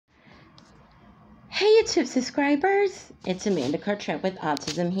Hey YouTube subscribers, it's Amanda Cartrett with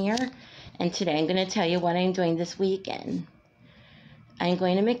Autism here, and today I'm going to tell you what I'm doing this weekend. I'm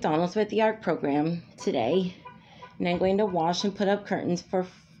going to McDonald's with the ARC program today, and I'm going to wash and put up curtains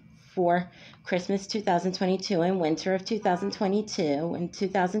for Christmas 2022 and winter of 2022 and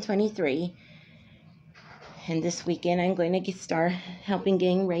 2023. And this weekend I'm going to start helping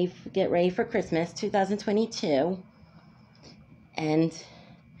get ready for Christmas 2022, and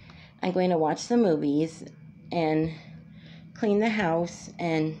I'm going to watch some movies and clean the house,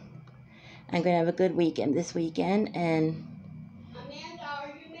 and I'm going to have a good weekend this weekend. And Amanda, are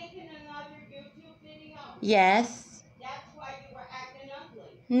you making another YouTube video? Yes. That's why you were acting ugly.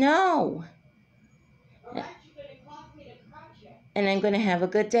 No. Or aren't you going to cause me to crush you? And I'm going to have a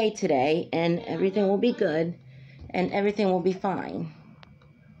good day today, and everything will be good, and everything will be fine.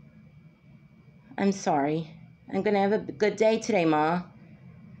 I'm sorry. I'm going to have a good day today, Ma.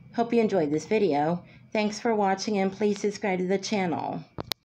 Hope you enjoyed this video. Thanks for watching, and please subscribe to the channel.